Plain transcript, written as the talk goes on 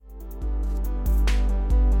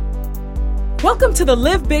Welcome to the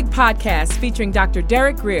Live Big podcast featuring Dr.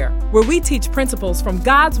 Derek Grier, where we teach principles from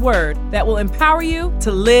God's Word that will empower you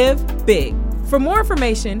to live big. For more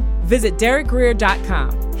information, visit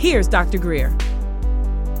derekgrier.com. Here's Dr. Grier.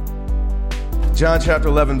 John chapter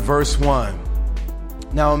 11, verse 1.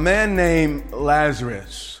 Now a man named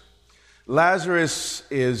Lazarus. Lazarus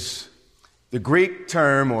is the Greek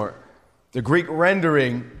term or the Greek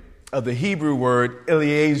rendering of the Hebrew word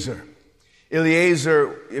Eliezer.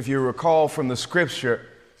 Eliezer, if you recall from the scripture,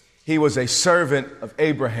 he was a servant of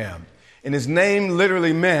Abraham. And his name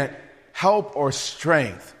literally meant help or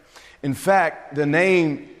strength. In fact, the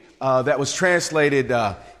name that was translated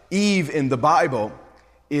Eve in the Bible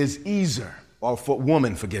is Ezer, or for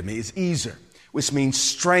woman, forgive me, is Ezer, which means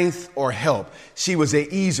strength or help. She was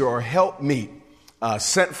a Ezer or helpmeet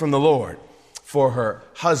sent from the Lord for her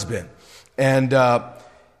husband. And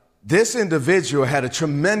this individual had a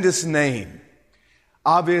tremendous name.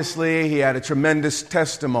 Obviously, he had a tremendous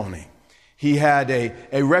testimony. He had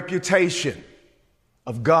a reputation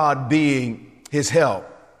of God being his help.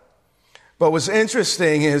 But what's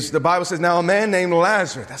interesting is the Bible says, now a man named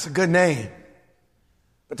Lazarus, that's a good name.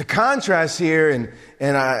 But the contrast here,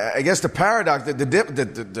 and I guess the paradox,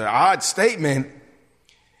 the odd statement,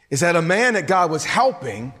 is that a man that God was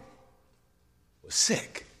helping was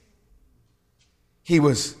sick. He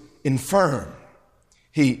was infirm.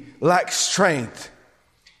 He lacked strength.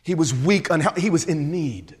 He was weak, he was in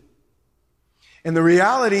need. And the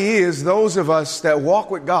reality is, those of us that walk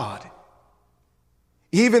with God,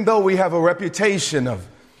 even though we have a reputation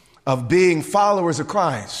of being followers of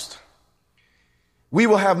Christ, we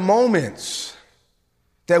will have moments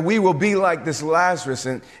that we will be like this Lazarus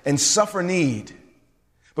and suffer need.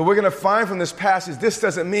 But we're going to find from this passage, this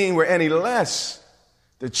doesn't mean we're any less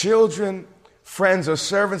the children, friends, or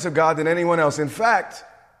servants of God than anyone else. In fact,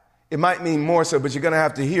 it might mean more so, but you're going to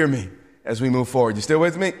have to hear me as we move forward. You still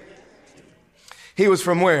with me? He was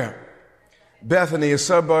from where? Bethany, a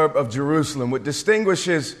suburb of Jerusalem, which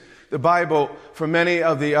distinguishes the Bible from many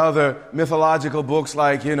of the other mythological books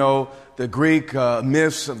like, the Greek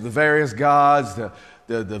myths of the various gods,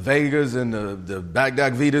 the Vedas and the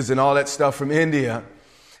Bhagavad Gita and all that stuff from India,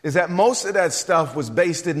 is that most of that stuff was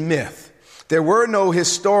based in myth. There were no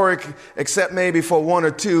historic, except maybe for one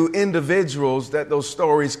or two individuals that those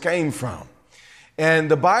stories came from.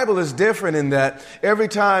 And the Bible is different in that every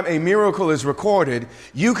time a miracle is recorded,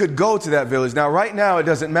 you could go to that village. Now, right now, it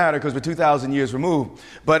doesn't matter because we're 2,000 years removed.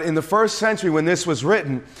 But in the first century when this was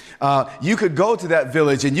written, you could go to that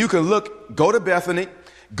village and you could go to Bethany,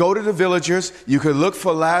 go to the villagers. You could look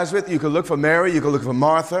for Lazarus. You could look for Mary. You could look for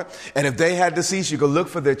Martha. And if they had deceased, you could look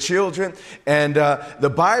for their children. And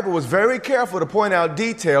the Bible was very careful to point out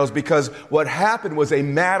details because what happened was a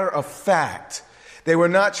matter of fact. They were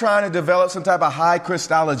not trying to develop some type of high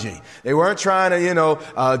Christology. They weren't trying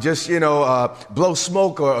to, blow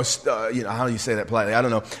smoke or how do you say that politely? I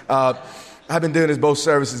don't know. I've been doing this both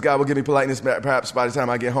services. God will give me politeness perhaps by the time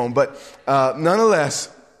I get home. But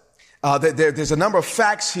nonetheless, there's a number of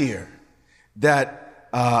facts here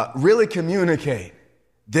that really communicate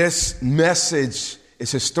this message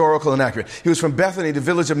is historical and accurate. He was from Bethany, the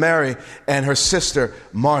village of Mary and her sister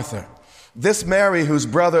Martha. This Mary, whose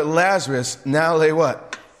brother Lazarus now lay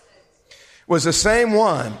what? Was the same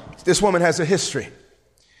one, this woman has a history,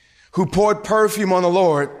 who poured perfume on the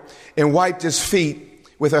Lord and wiped his feet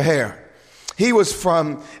with her hair. He was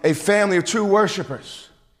from a family of true worshipers.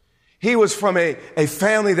 He was from a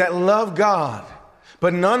family that loved God,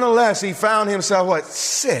 but nonetheless, he found himself what?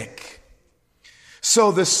 Sick.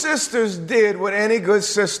 So the sisters did what any good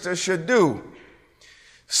sister should do.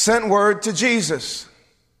 Sent word to Jesus.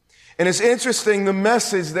 And it's interesting, the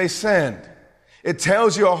message they send. It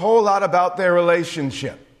tells you a whole lot about their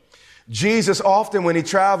relationship. Jesus often, when he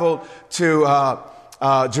traveled to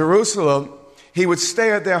Jerusalem, he would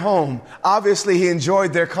stay at their home. Obviously, he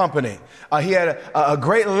enjoyed their company. He had a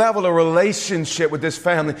great level of relationship with this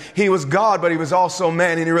family. He was God, but he was also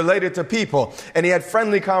man, and he related to people. And he had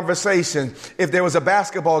friendly conversations. If there was a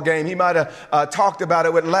basketball game, he might have talked about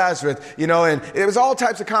it with Lazarus, and it was all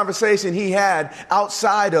types of conversation he had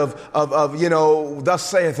outside of thus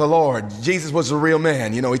saith the Lord. Jesus was a real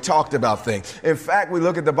man. He talked about things. In fact, we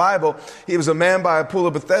look at the Bible, he was a man by a pool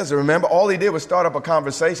of Bethesda. Remember, all he did was start up a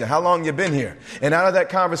conversation. How long you been here? And out of that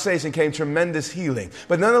conversation came tremendous healing.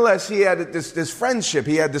 But nonetheless, he had this friendship.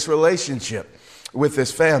 He had this relationship with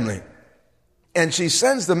this family. And she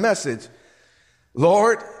sends the message,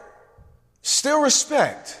 Lord, still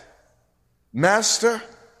respect, Master,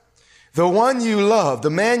 the one you love,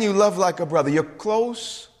 the man you love like a brother, your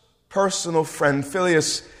close personal friend,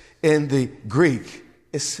 Phileus in the Greek,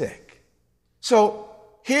 is sick. So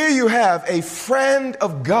here you have a friend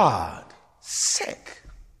of God sick.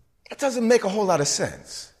 That doesn't make a whole lot of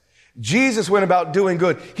sense. Jesus went about doing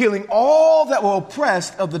good, healing all that were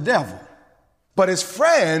oppressed of the devil. But his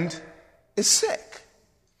friend is sick.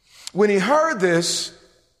 When he heard this,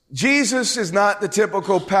 Jesus is not the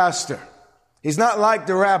typical pastor. He's not like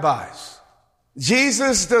the rabbis.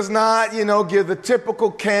 Jesus does not, give the typical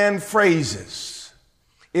canned phrases.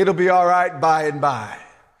 It'll be all right by and by.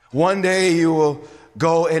 One day you will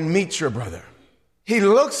go and meet your brother. He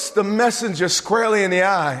looks the messenger squarely in the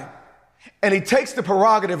eye, and he takes the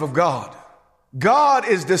prerogative of God. God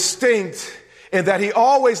is distinct in that he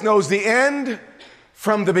always knows the end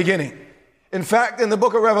from the beginning. In fact, in the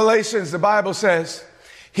book of Revelations, the Bible says,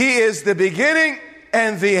 he is the beginning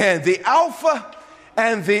and the end, the Alpha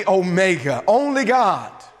and the Omega. Only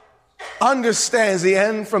God understands the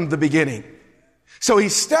end from the beginning. So he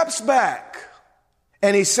steps back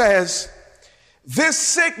and he says, this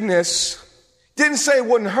sickness didn't say it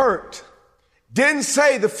wouldn't hurt. Didn't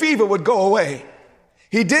say the fever would go away.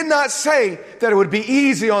 He did not say that it would be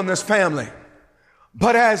easy on this family.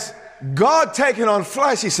 But as God taking on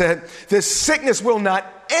flesh, he said, this sickness will not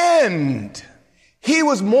end. He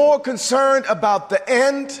was more concerned about the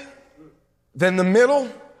end than the middle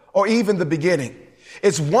or even the beginning.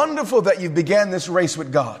 It's wonderful that you began this race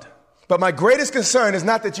with God. But my greatest concern is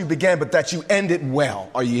not that you began, but that you end it well.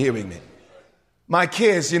 Are you hearing me? My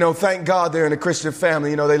kids, thank God they're in a Christian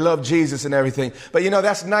family. They love Jesus and everything. But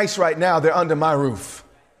that's nice right now. They're under my roof.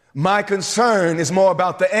 My concern is more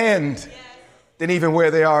about the end than even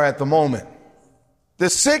where they are at the moment. The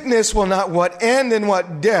sickness will not what end in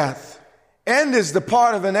what death. End is the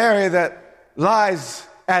part of an area that lies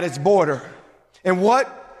at its border. And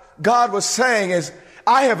what God was saying is,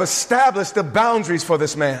 I have established the boundaries for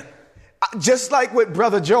this man. Just like with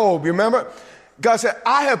Brother Job, you remember? God said,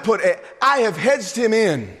 I have hedged him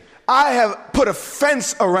in. I have put a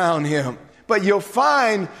fence around him. But you'll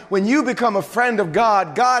find when you become a friend of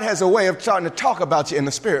God, God has a way of starting to talk about you in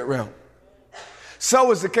the spirit realm. So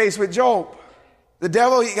was the case with Job. The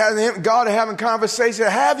devil, God are having conversation.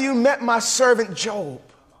 Have you met my servant Job?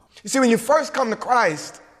 You see, when you first come to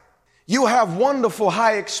Christ, you have wonderful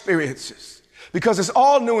high experiences because it's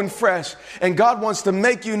all new and fresh. And God wants to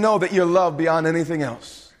make you know that you're loved beyond anything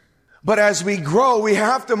else. But as we grow, we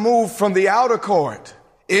have to move from the outer court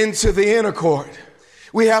into the inner court.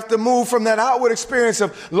 We have to move from that outward experience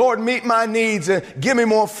of, Lord, meet my needs and give me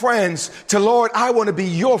more friends, to, Lord, I want to be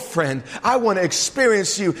your friend. I want to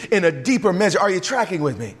experience you in a deeper measure. Are you tracking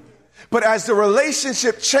with me? But as the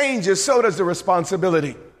relationship changes, so does the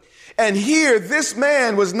responsibility. And here, this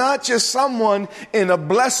man was not just someone in a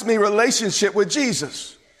bless me relationship with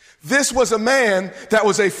Jesus. This was a man that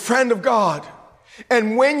was a friend of God.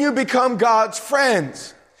 And when you become God's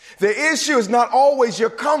friends, the issue is not always your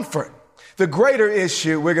comfort. The greater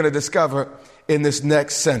issue we're going to discover in this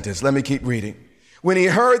next sentence. Let me keep reading. When he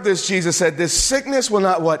heard this, Jesus said, this sickness will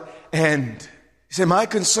not what? End. He said, my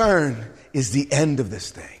concern is the end of this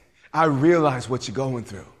thing. I realize what you're going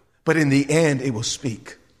through, but in the end, it will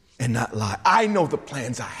speak and not lie. I know the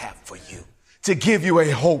plans I have for you, to give you a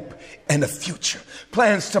hope and a future,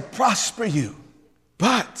 plans to prosper you.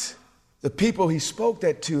 But the people he spoke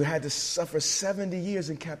that to had to suffer 70 years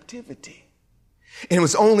in captivity. And it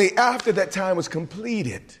was only after that time was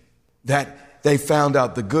completed that they found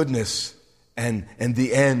out the goodness and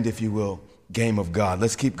the end, if you will, game of God.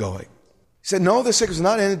 Let's keep going. He said, no, the sickness is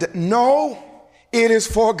not ended. No, it is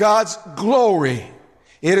for God's glory.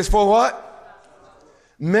 It is for what?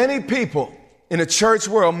 Many people in the church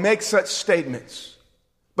world make such statements,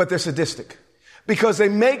 but they're sadistic. Because they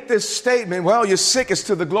make this statement, well, you're sick, it's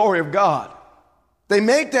to the glory of God. They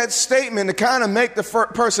make that statement to kind of make the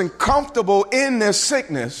person comfortable in their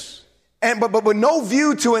sickness, but with no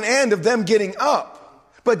view to an end of them getting up.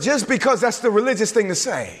 But just because that's the religious thing to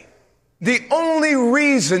say. The only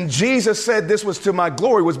reason Jesus said this was to my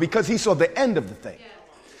glory was because he saw the end of the thing.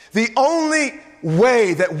 The only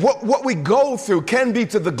way that what we go through can be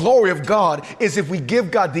to the glory of God is if we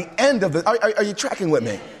give God the end of it. Are you tracking with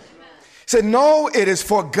me? He said, no, it is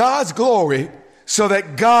for God's glory, so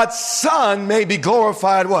that God's Son may be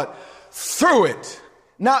glorified, what? Through it.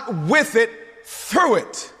 Not with it, through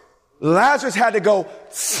it. Lazarus had to go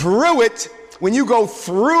through it. When you go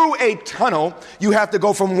through a tunnel, you have to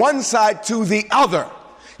go from one side to the other.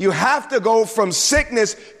 You have to go from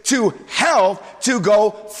sickness to health to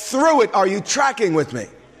go through it. Are you tracking with me?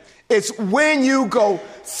 It's when you go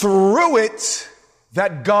through it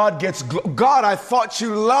that God gets, God, I thought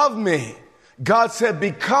you loved me. God said,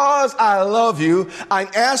 because I love you, I'm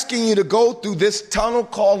asking you to go through this tunnel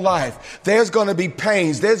called life. There's going to be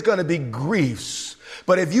pains. There's going to be griefs.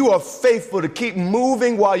 But if you are faithful to keep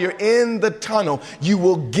moving while you're in the tunnel, you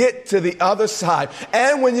will get to the other side.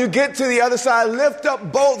 And when you get to the other side, lift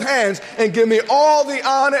up both hands and give me all the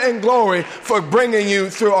honor and glory for bringing you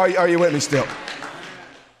through. Are you with me still?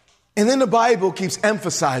 And then the Bible keeps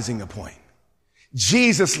emphasizing the point.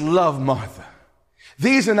 Jesus loved Martha.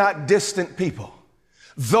 These are not distant people.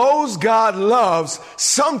 Those God loves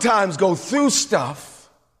sometimes go through stuff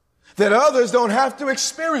that others don't have to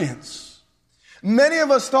experience. Many of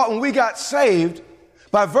us thought when we got saved,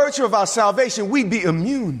 by virtue of our salvation, we'd be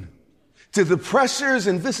immune to the pressures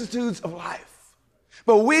and vicissitudes of life.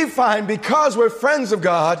 But we find because we're friends of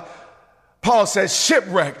God, Paul says,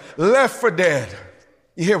 shipwrecked, left for dead.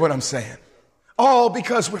 You hear what I'm saying? All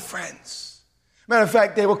because we're friends. Matter of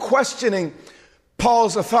fact, they were questioning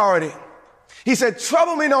Paul's authority. He said,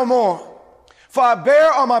 trouble me no more, for I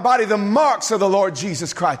bear on my body the marks of the Lord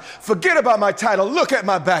Jesus Christ. Forget about my title. Look at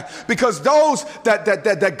my back, because those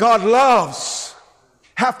that God loves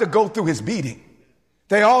have to go through his beating.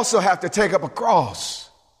 They also have to take up a cross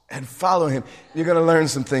and follow him. You're going to learn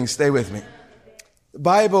some things. Stay with me. The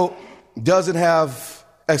Bible doesn't have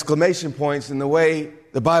exclamation points in the way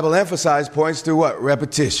the Bible emphasizes points through what?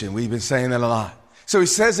 Repetition. We've been saying that a lot. So he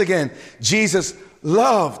says again, Jesus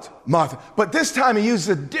loved Martha. But this time he used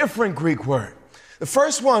a different Greek word. The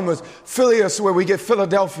first one was philios, where we get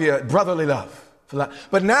Philadelphia, brotherly love.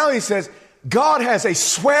 But now he says, God has a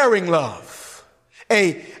swearing love,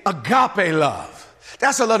 a agape love.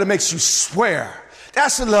 That's a love that makes you swear.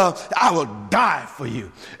 That's a love that I will die for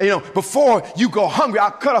you. And, before you go hungry,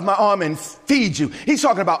 I'll cut off my arm and feed you. He's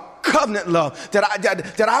talking about covenant love,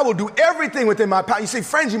 that I will do everything within my power. You see,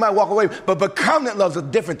 friends, you might walk away, but covenant love is a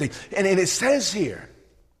different thing. And it says here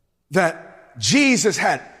that Jesus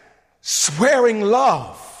had swearing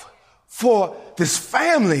love for this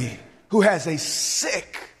family who has a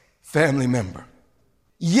sick family member.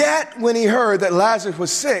 Yet when he heard that Lazarus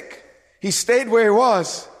was sick, he stayed where he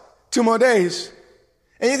was 2 more days.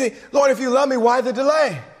 And you think, Lord, if you love me, why the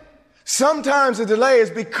delay? Sometimes the delay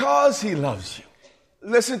is because he loves you.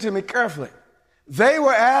 Listen to me carefully. They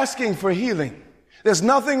were asking for healing. There's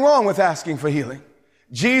nothing wrong with asking for healing.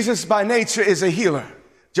 Jesus by nature is a healer.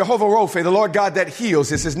 Jehovah Rophe, the Lord God that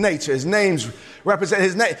heals, is his nature. His names represent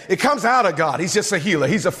his name. It comes out of God. He's just a healer.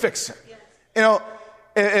 He's a fixer. Yes.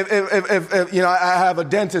 If I have a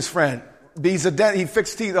dentist friend. He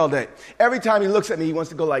fixes teeth all day. Every time he looks at me, he wants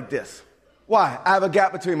to go like this. Why? I have a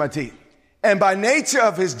gap between my teeth. And by nature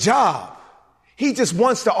of his job, he just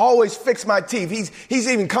wants to always fix my teeth. He's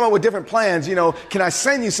even come up with different plans. Can I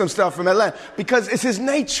send you some stuff from Atlanta? Because it's his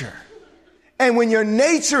nature. And when your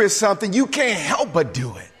nature is something, you can't help but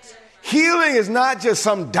do it. Healing is not just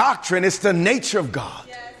some doctrine. It's the nature of God.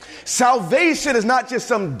 Salvation is not just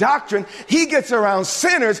some doctrine. He gets around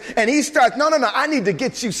sinners and he starts, no, I need to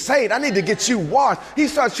get you saved. I need to get you washed. He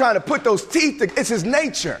starts trying to put those teeth. It's his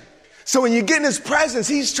nature. So when you get in his presence,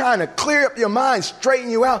 he's trying to clear up your mind,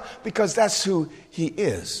 straighten you out, because that's who he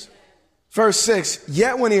is. Verse 6,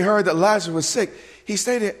 yet when he heard that Lazarus was sick, he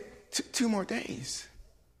stayed there 2 more days.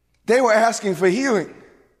 They were asking for healing,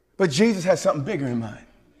 but Jesus had something bigger in mind.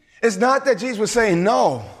 It's not that Jesus was saying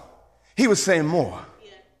no. He was saying more.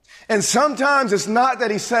 Yeah. And sometimes it's not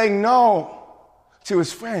that he's saying no to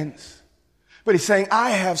his friends, but he's saying,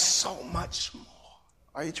 I have so much more.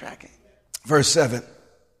 Are you tracking? Verse 7.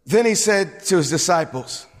 Then he said to his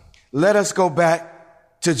disciples, let us go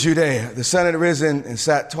back to Judea. The sun had risen and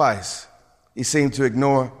sat twice. He seemed to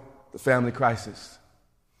ignore the family crisis.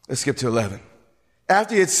 Let's skip to 11.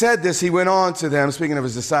 After he had said this, he went on to them, speaking of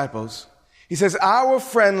his disciples. He says, our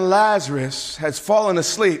friend Lazarus has fallen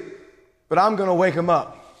asleep, but I'm going to wake him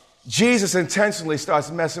up. Jesus intentionally starts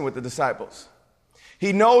messing with the disciples.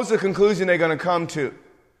 He knows the conclusion they're going to come to.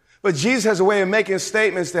 But Jesus has a way of making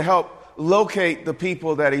statements to help locate the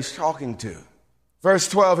people that he's talking to. Verse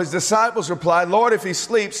 12, his disciples replied, Lord, if he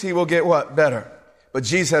sleeps, he will get what? Better. But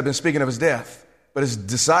Jesus had been speaking of his death. But his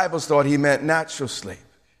disciples thought he meant natural sleep.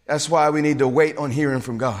 That's why we need to wait on hearing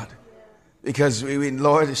from God. Because,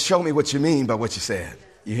 Lord, show me what you mean by what you said.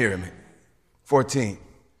 You hearing me? 14.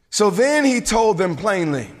 So then he told them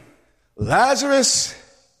plainly, Lazarus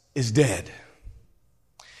is dead.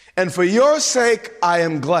 And for your sake, I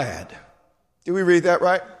am glad. Did we read that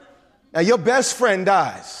right? Now, your best friend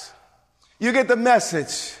dies. You get the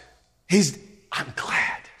message. I'm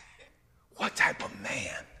glad. What type of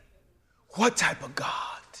man? What type of God?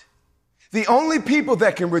 The only people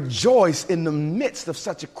that can rejoice in the midst of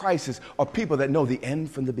such a crisis are people that know the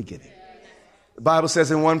end from the beginning. The Bible says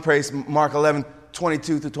in one place, Mark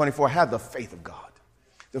 11:22-24, have the faith of God.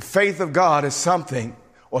 The faith of God is something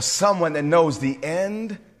or someone that knows the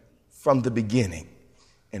end from the beginning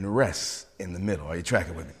and rests in the middle. Are you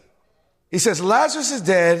tracking with me? He says, Lazarus is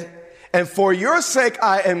dead, and for your sake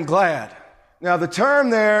I am glad. Now, the term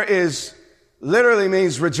there literally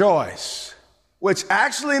means rejoice, which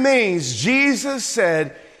actually means Jesus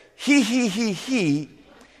said, he's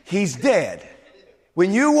dead.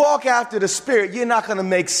 When you walk after the Spirit, you're not going to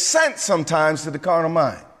make sense sometimes to the carnal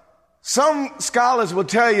mind. Some scholars will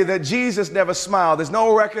tell you that Jesus never smiled. There's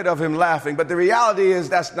no record of him laughing, but the reality is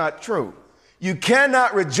that's not true. You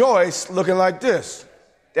cannot rejoice looking like this.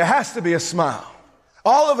 There has to be a smile.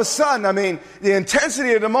 All of a sudden, the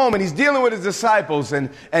intensity of the moment, he's dealing with his disciples, and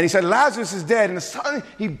he said, Lazarus is dead. And suddenly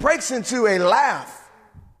he breaks into a laugh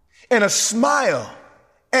and a smile,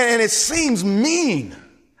 and it seems mean.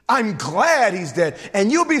 I'm glad he's dead.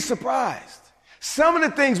 And you'll be surprised. Some of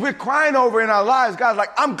the things we're crying over in our lives, God's like,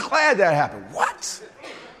 I'm glad that happened. What?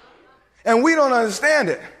 And we don't understand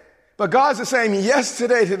it. But God's the same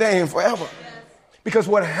yesterday, today, and forever. Because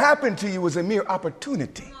what happened to you was a mere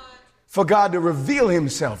opportunity for God to reveal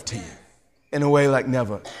himself to you in a way like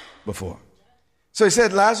never before. So he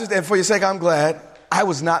said, Lazarus, and for your sake, I'm glad I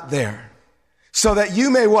was not there, so that you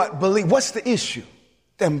may what? Believe. What's the issue?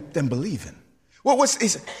 Them believing. Well,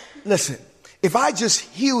 listen, if I just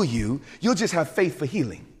heal you, you'll just have faith for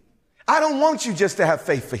healing. I don't want you just to have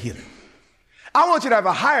faith for healing. I want you to have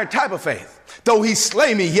a higher type of faith. Though he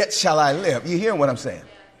slay me, yet shall I live. You hearing what I'm saying?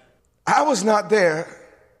 I was not there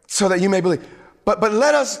so that you may believe. But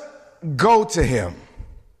let us go to him.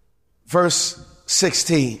 Verse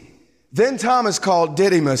 16. Then Thomas, called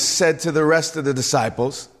Didymus, said to the rest of the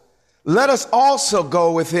disciples, let us also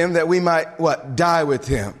go with him that we might, die with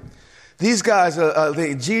him. These guys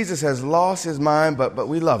think Jesus has lost his mind, but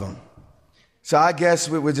we love him. So I guess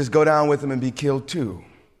we would just go down with him and be killed too.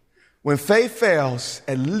 When faith fails,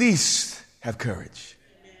 at least have courage.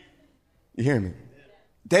 You hear me?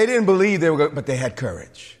 They didn't believe but they had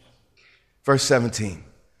courage. Verse 17.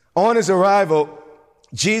 On his arrival,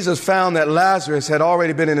 Jesus found that Lazarus had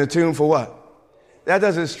already been in the tomb for what? That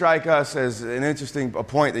doesn't strike us as an interesting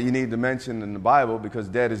point that you need to mention in the Bible, because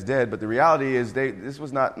dead is dead. But the reality is this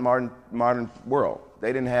was not modern world.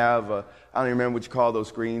 They didn't have, I don't even remember what you call those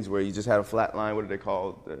screens where you just had a flat line. What are they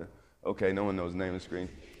called? Okay, no one knows the name of the screen.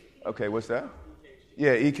 Okay, what's that?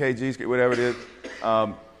 Yeah, EKG screen, whatever it is.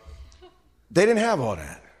 They didn't have all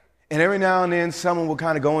that. And every now and then someone will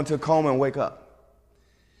kind of go into a coma and wake up.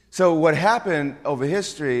 So what happened over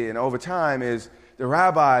history and over time is the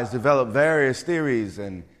rabbis developed various theories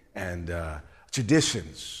and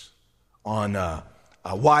traditions on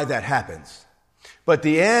why that happens. But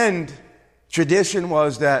the end tradition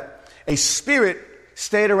was that a spirit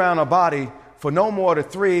stayed around a body for no more than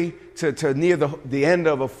 3 to near the end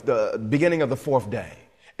of the beginning of the 4th day.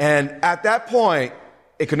 And at that point,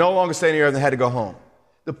 it could no longer stay in the earth and had to go home.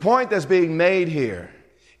 The point that's being made here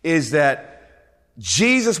is that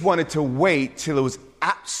Jesus wanted to wait till it was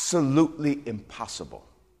absolutely impossible,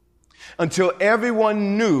 until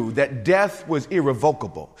everyone knew that death was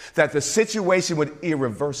irrevocable, that the situation was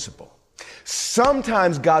irreversible.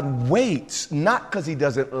 Sometimes God waits not because he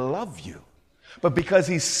doesn't love you, but because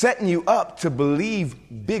he's setting you up to believe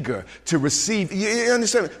bigger, to receive, you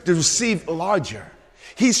understand, to receive larger.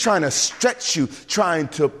 He's trying to stretch you, trying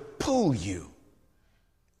to pull you.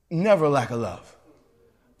 Never lack of love.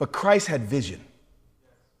 But Christ had vision.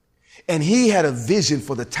 And he had a vision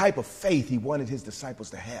for the type of faith he wanted his disciples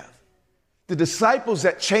to have. The disciples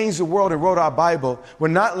that changed the world and wrote our Bible were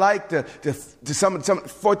not like some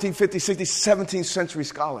 14th, 15th, 16th, 17th century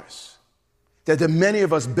scholars that many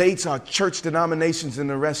of us base our church denominations and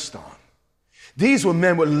the rest on. These were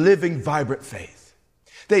men with living, vibrant faith.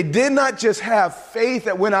 They did not just have faith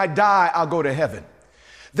that when I die, I'll go to heaven.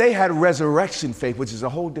 They had resurrection faith, which is a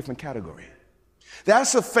whole different category.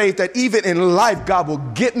 That's a faith that even in life, God will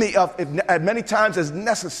get me up as many times as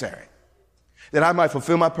necessary, that I might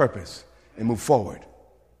fulfill my purpose and move forward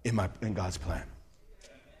in God's plan.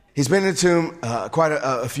 He's been in the tomb quite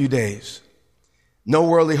a few days. No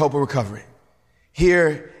worldly hope of recovery.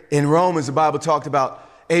 Here in Romans, the Bible talked about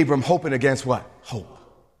Abram hoping against what? Hope.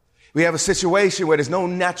 We have a situation where there's no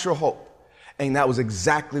natural hope. And that was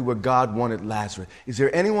exactly where God wanted Lazarus. Is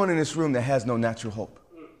there anyone in this room that has no natural hope?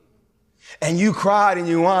 And you cried and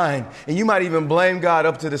you whined, and you might even blame God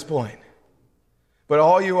up to this point. But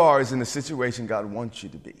all you are is in the situation God wants you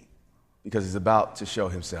to be, because he's about to show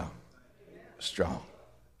himself strong.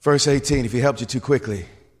 Verse 18, if he helped you too quickly,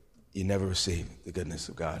 you never receive the goodness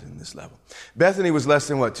of God in this level. Bethany was less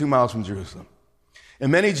than 2 miles from Jerusalem.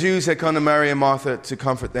 And many Jews had come to Mary and Martha to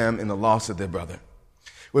comfort them in the loss of their brother.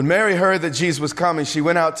 When Mary heard that Jesus was coming, she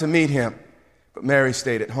went out to meet him, but Mary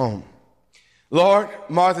stayed at home. Lord,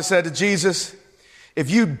 Martha said to Jesus, if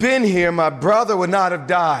you'd been here, my brother would not have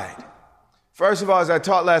died. First of all, as I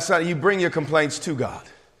taught last Sunday, you bring your complaints to God.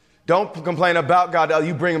 Don't complain about God,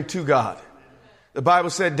 you bring them to God. The Bible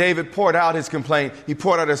said David poured out his complaint. He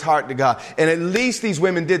poured out his heart to God. And at least these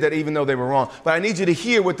women did that even though they were wrong. But I need you to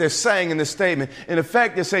hear what they're saying in this statement. In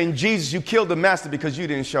effect, they're saying, Jesus, you killed the master because you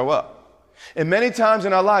didn't show up. And many times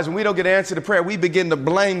in our lives, when we don't get an answer to prayer, we begin to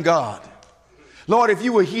blame God. Lord, if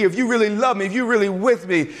you were here, if you really loved me, if you really with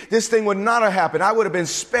me, this thing would not have happened. I would have been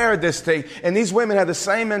spared this thing. And these women had the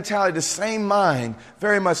same mentality, the same mind,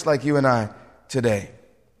 very much like you and I today.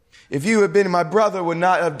 If you had been, my brother would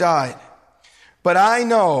not have died. But I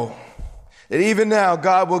know that even now,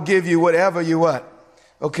 God will give you whatever you want.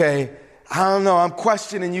 Okay, I don't know. I'm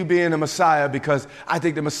questioning you being a Messiah because I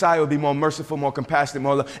think the Messiah will be more merciful, more compassionate,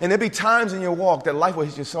 more love. And there'll be times in your walk that life will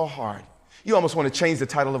hit you so hard. You almost want to change the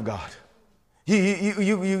title of God.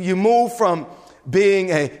 You move from being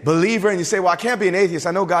a believer and you say, well, I can't be an atheist.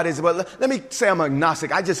 I know God is, but let me say I'm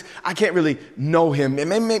agnostic. I can't really know him. And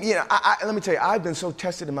maybe, let me tell you, I've been so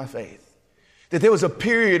tested in my faith that there was a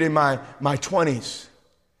period in my 20s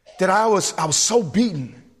that I was so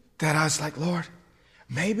beaten that I was like, Lord,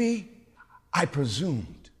 maybe I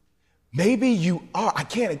presumed. Maybe you are. I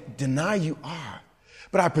can't deny you are.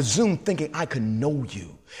 But I presumed thinking I could know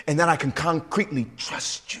you and that I can concretely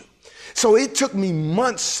trust you. So it took me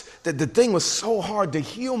months that the thing was so hard to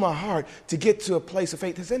heal my heart to get to a place of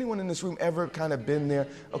faith. Has anyone in this room ever kind of been there?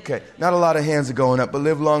 Okay, not a lot of hands are going up, but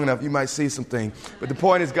live long enough, you might see something. But the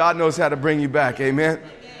point is God knows how to bring you back, amen?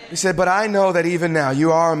 He said, but I know that even now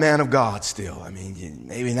you are a man of God still. I mean,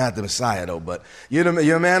 maybe not the Messiah though, but you're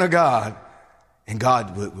a man of God, and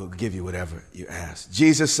God will give you whatever you ask.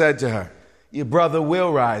 Jesus said to her, your brother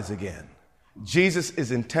will rise again. Jesus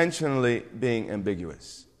is intentionally being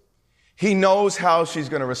ambiguous. He knows how she's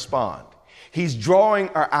going to respond. He's drawing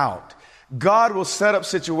her out. God will set up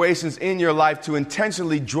situations in your life to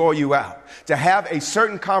intentionally draw you out, to have a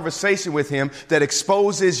certain conversation with him that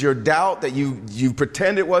exposes your doubt that you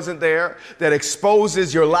pretend it wasn't there, that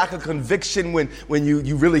exposes your lack of conviction when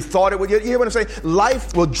you really thought it would. You hear what I'm saying?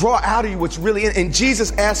 Life will draw out of you what's really in. And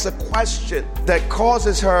Jesus asks a question that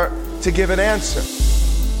causes her to give an answer.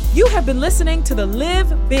 You have been listening to the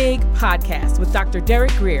Live Big podcast with Dr.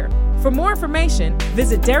 Derek Grier. For more information,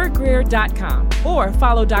 visit DerekGrier.com or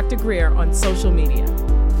follow Dr. Grier on social media.